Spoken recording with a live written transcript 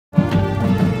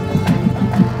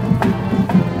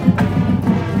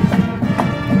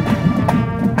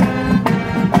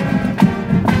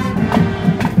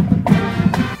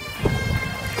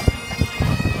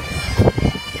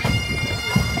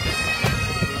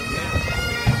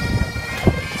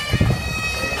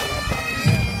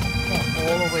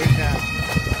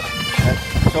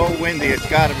windy, it's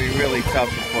got to be really tough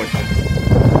to push it.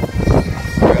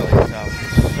 Really tough.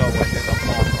 It's so windy. There's a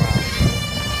long ground.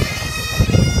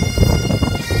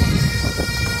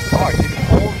 Oh, see the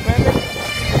poles bending?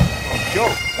 Oh,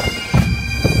 joke.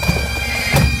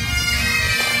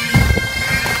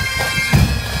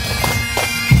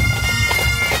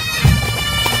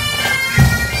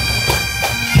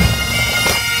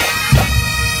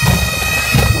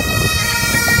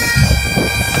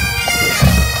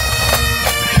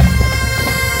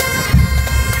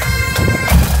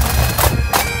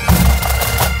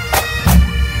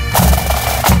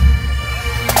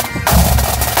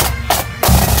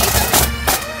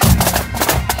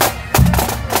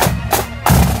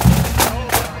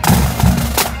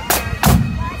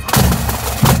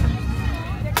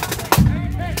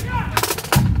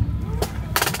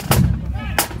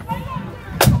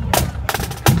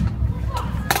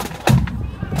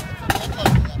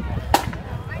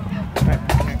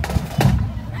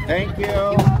 Thank you.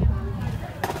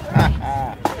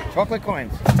 Chocolate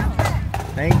coins.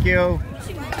 Thank you.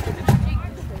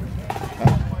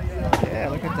 Yeah,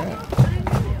 look at that.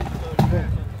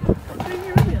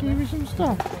 Gave you some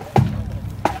stuff.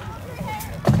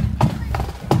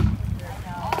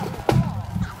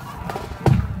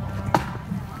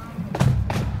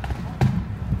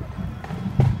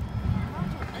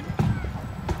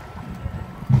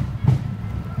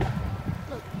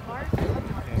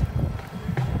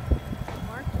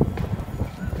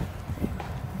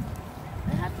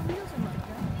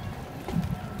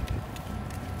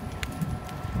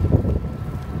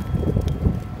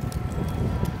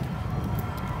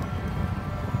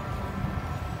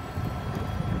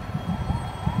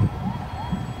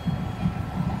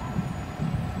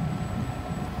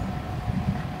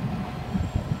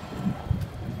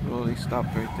 Well, they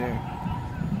stopped right there.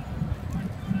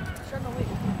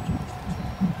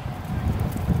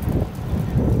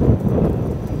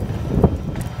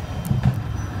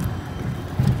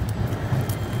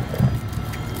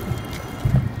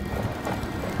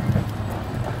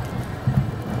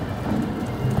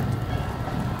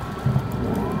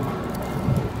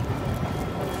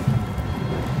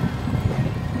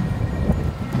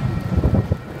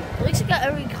 At least you got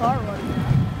every car running.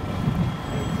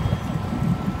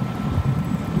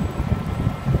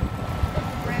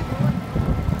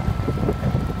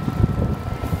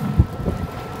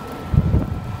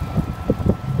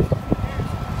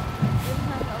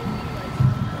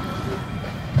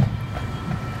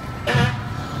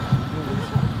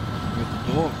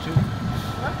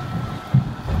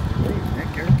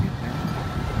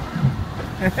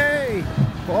 Hey,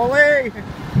 Paulie!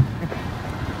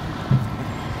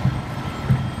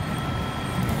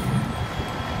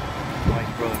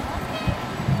 Mike, brother.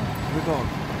 Where we going?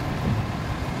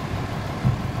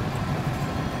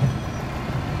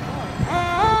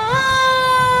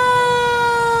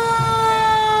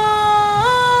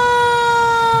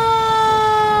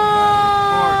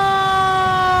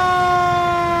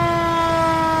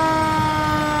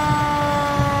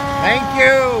 Thank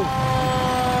you!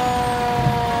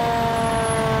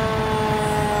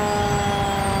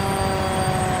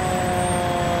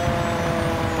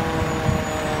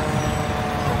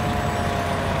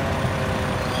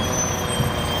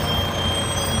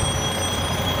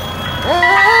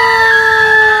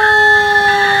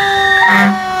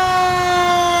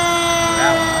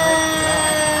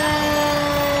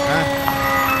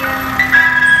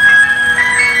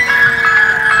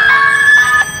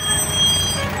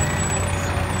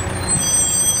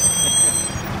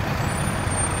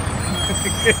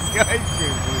 This guy's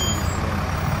crazy.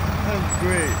 That's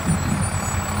great.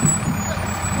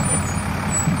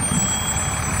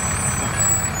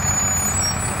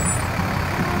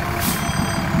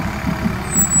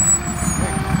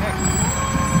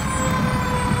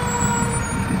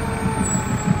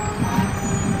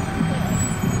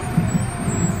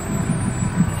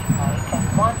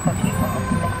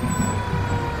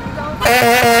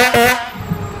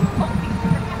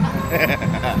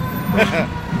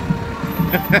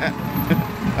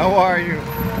 How are you?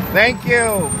 Thank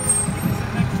you.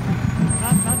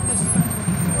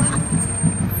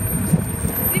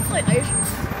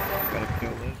 Gotta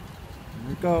kill this.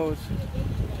 Here it goes.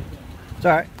 It's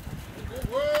alright.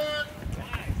 Forward,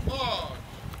 pause,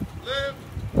 lift,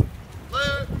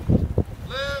 lift,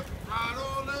 lift, right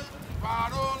on lift,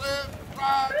 right on lift,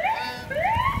 right lift,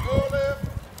 go lift,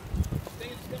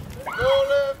 go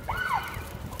lift,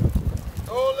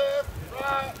 go lift,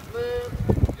 right lift,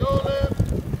 go lift,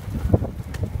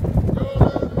 go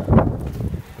lift,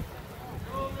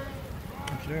 go lift.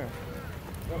 Sure.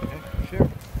 Okay, sure.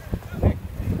 Hey.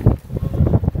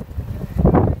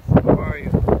 How are you?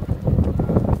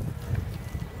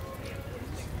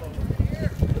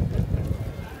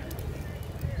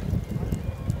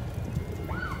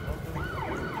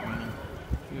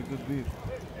 good beef.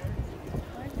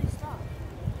 Why did they stop?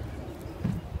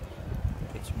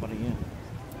 Get somebody in.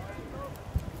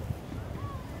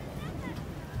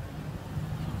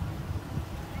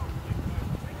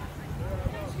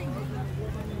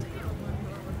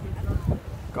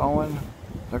 Going.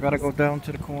 I gotta go down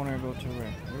to the corner and go to the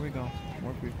right. Here we go.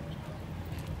 More people.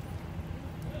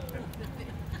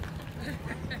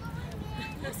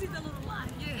 See the little line?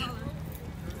 Yeah.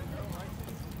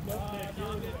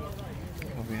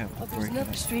 Well, we have to There's break it another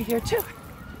up. street here too.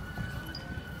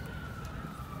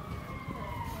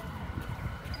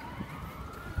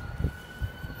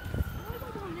 Why am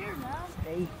I going there now?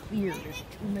 Stay here. There's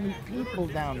too many people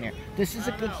down there. This is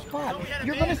a good spot.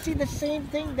 You're going to see the same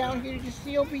thing down here you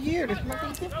see over here. There's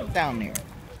nothing different down there.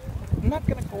 I'm not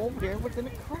going to go over there within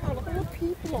a crowd. Look at all the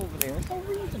people over there. There's no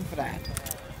reason for that.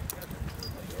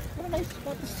 What a nice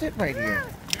spot to sit right here.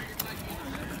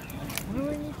 What do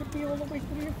I need to be all the way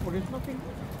through here for? There's nothing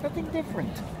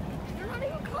different. They're not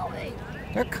even coming.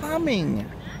 They're coming.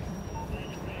 Doesn't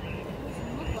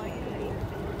look like it.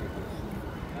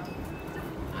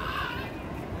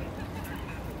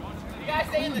 You guys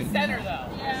stay in the center though.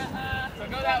 Yeah, so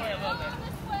go that way a little bit.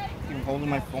 I'm holding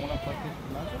my phone up like this.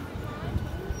 Nothing.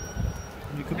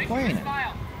 You Make sure you complain.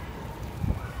 smile.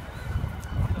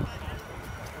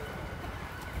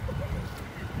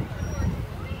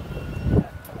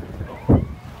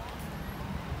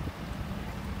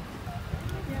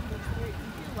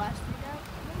 Last week out? I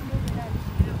don't know that I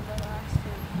did the last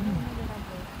week. I don't know the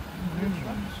number. Which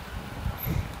ones?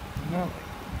 No.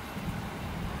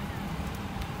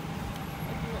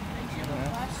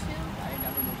 Last two, I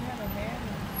never knew they had a van.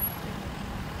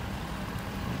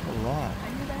 That's a lot. I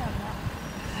knew they had that.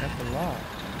 That's a lot.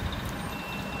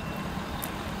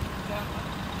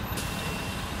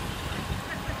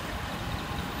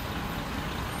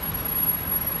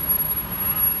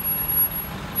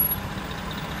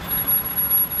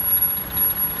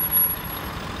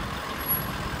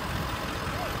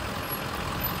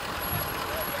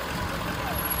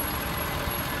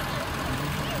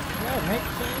 Yeah, make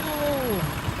some.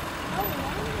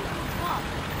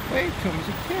 Wave to him. He's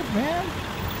a kid, man.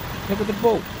 Look at the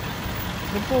boat.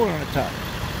 The boat on the top.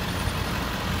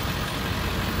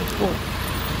 The boat.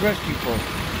 Rescue boat.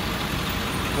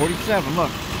 47,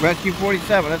 look. Rescue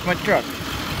 47. That's my truck.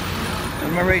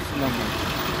 That's my racing number.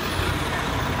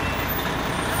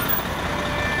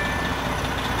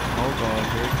 Oh God,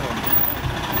 here he comes.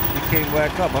 He came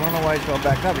back up. I don't know why he's going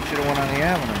back up. He should have went on the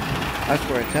avenue. That's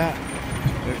where it's at.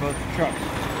 There goes the truck.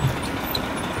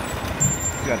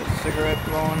 You got a cigarette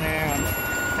blowing there, and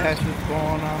ashes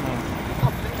blowing on the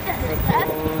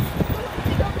pretzels.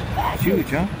 It's huge,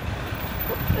 huh?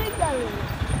 How big that is.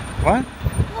 What?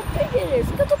 How big it is.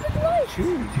 Look at the big It's lights.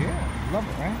 huge, yeah. Love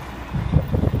it, right?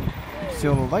 You see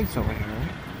all the lights over here,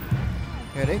 right?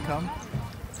 Here they come.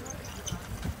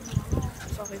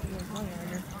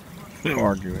 They're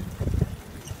arguing.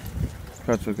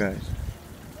 Pretzel guys.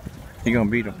 You gonna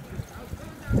beat them.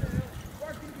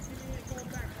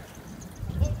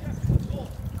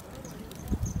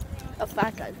 A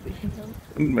fat guy's beating him.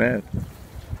 I'm mad.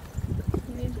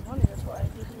 He needs money, that's why.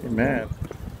 You're mad.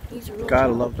 He's a real Gotta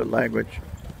child. love the language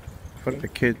for the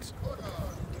kids.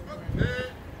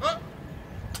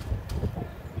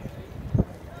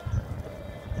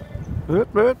 It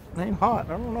ain't hot. I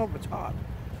don't know if it's hot.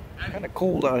 It's kind of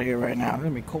cold out here right now. It's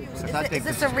gonna be cold. Is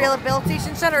this a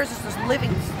rehabilitation center or is this just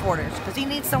living quarters? Because he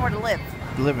needs somewhere to live.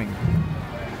 living?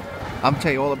 I'm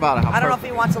telling you all about it. How I don't know if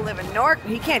perfect. he wants to live in Newark.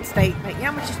 He can't stay. You know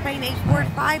how much he's paying?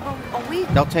 $845 a week.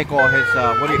 They'll take all his,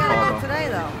 what do you I call gotta them? go today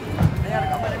though.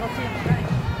 I'm gonna go see him today.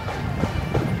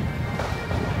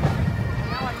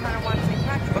 Now I kind of want to see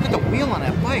Patrick. Look at the wheel on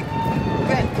that bike.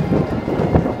 Bent.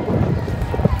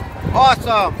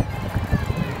 Awesome.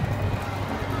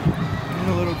 And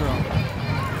the little girl.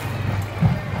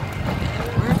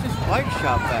 Where's this bike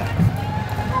shop at?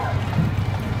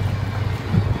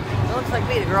 It looks like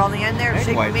me, the girl on the end there, Egg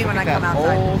shaking whites. me Look when I at come that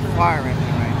outside. old fire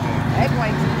engine right Egg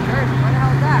whites in the church. Where the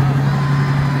hell is that?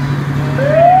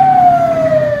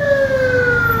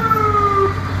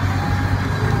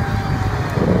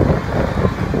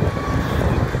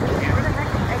 Where the heck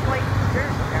is egg white in the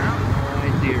church, Carol? there.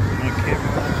 Oh dear, my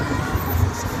camera.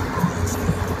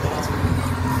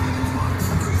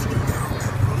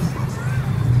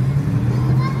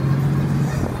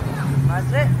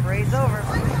 That's it. Parade's over. A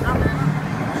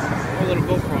little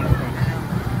GoPro on the front.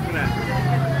 Look at that.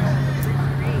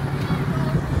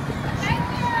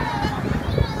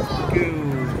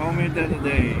 Good. Moment of the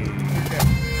day.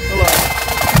 Hello.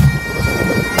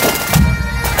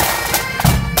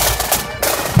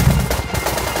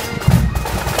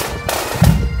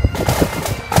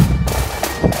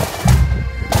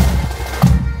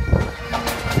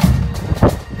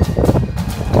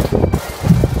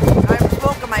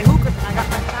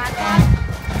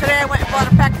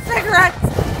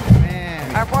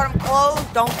 I brought him clothes.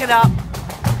 Don't get up.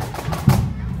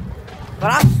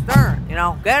 But I'm stern, you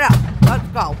know. Get up. Let's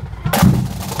go.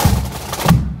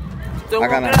 Still I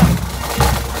won't gotta- get up.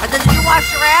 I said, did you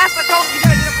wash your ass? I told you you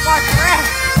gotta get up and wash your ass.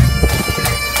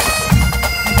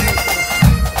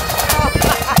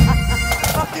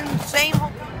 Fucking same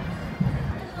old.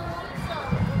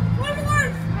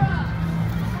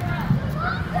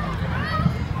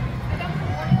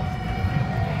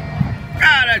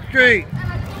 Ah, that's great.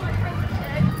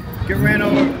 Get ran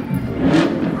over.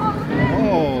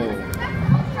 Oh,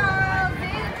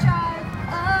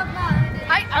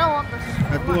 I don't want this.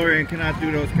 a DeLorean cannot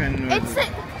do those kind of noises.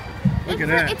 Look at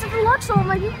that. It's a deluxe one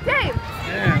like you gave.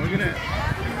 Yeah, look at that.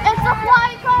 It's a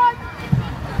flying car.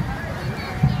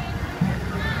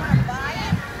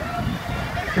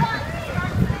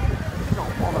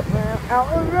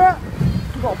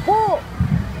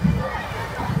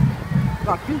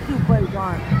 Got two plates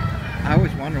on. I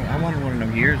always wondered. I wanted one of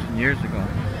them years and years ago.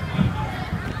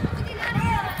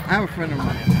 I have a friend of mine.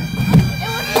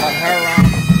 Got her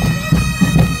around.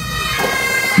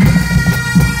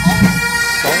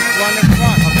 Don't run in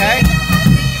front, okay?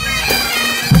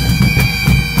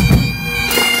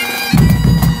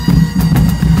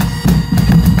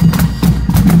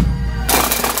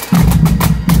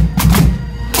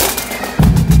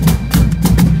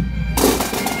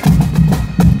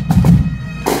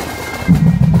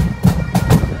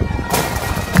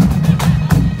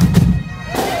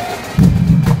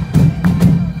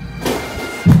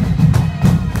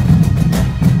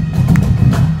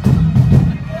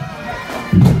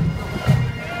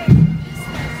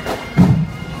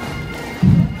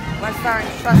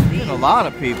 There's a lot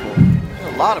of people.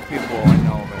 There's a lot of people I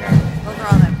know over here. Those are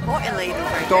all the important ladies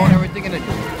right Throwing there. everything in the,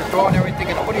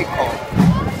 what do you call it?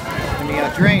 In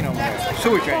the drain over there,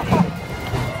 sewer drain.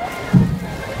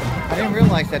 I didn't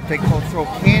realize that they go throw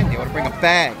candy or to bring a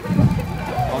bag.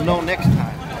 I'll know next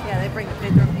time. Yeah, they bring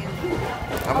candy.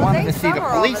 I wanted to see the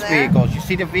police vehicles. You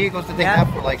see the vehicles that they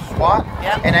have for like SWAT?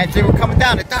 Yep. And as they were coming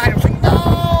down, they died. I was like,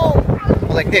 no!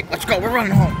 I'm like, Nick, let's go. We're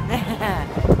running home.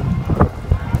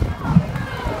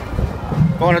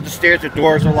 Going up the stairs, the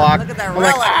doors are locked. Look at that I'm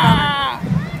like, relic. ah!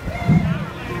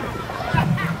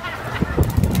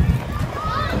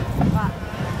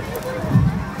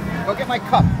 Go get my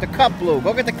cup. The cup, Blue.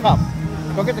 Go get the cup.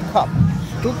 Go get the cup.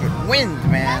 Stupid wind,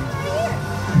 man.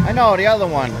 I know, the other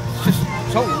one. It's just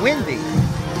so windy.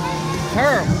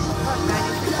 Terrible.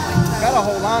 Gotta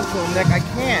hold on to him, Nick. I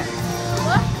can't.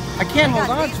 I can't hold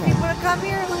on to him. People to come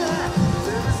here. Look at that.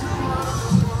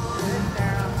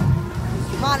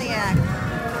 Pontiac.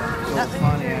 So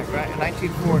Pontiac, right?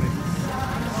 1940.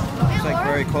 Looks like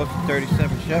very close to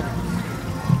 37 Chevy.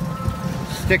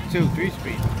 Stick to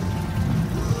 3-speed.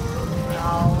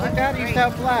 Oh, My dad used to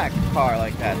have a black car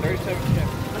like that, 37 Chevy.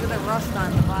 Look at the rust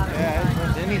on the bottom.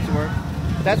 Yeah, it needs to work.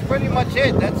 That's pretty much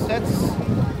it.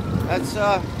 That's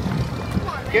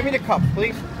give me the cup,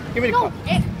 please. Give me the cup.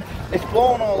 It's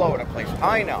blowing all over the place.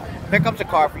 I know. Here comes a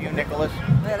car for you, Nicholas.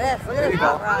 Look at this. Look at this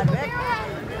hot rod, Vic.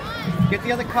 Get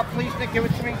the other cup, please, Nick. Give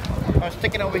it to me. I'll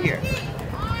stick it over here.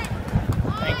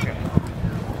 Thank you.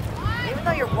 Even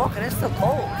though you're walking, it's still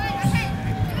cold.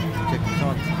 Stick this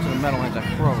on to the metal ends. I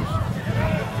froze.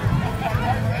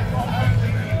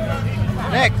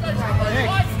 Nick.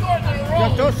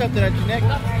 Don't throw something at you, Nick.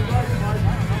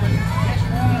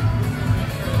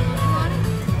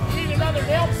 Need another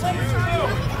nail clipper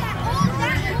too.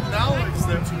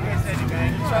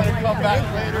 Try to come back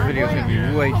later. This video's gonna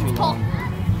be way too long.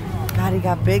 God, he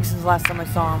got big since the last time I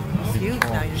saw him. He's huge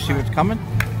now. You see what's coming?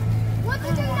 What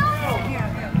did you know?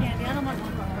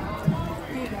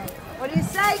 What do you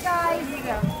say, guys?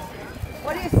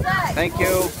 What do you say? Thank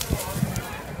you.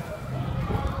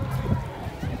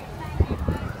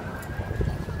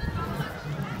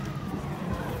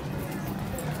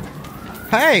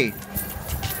 Hey.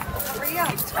 Hurry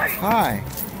up. Hi.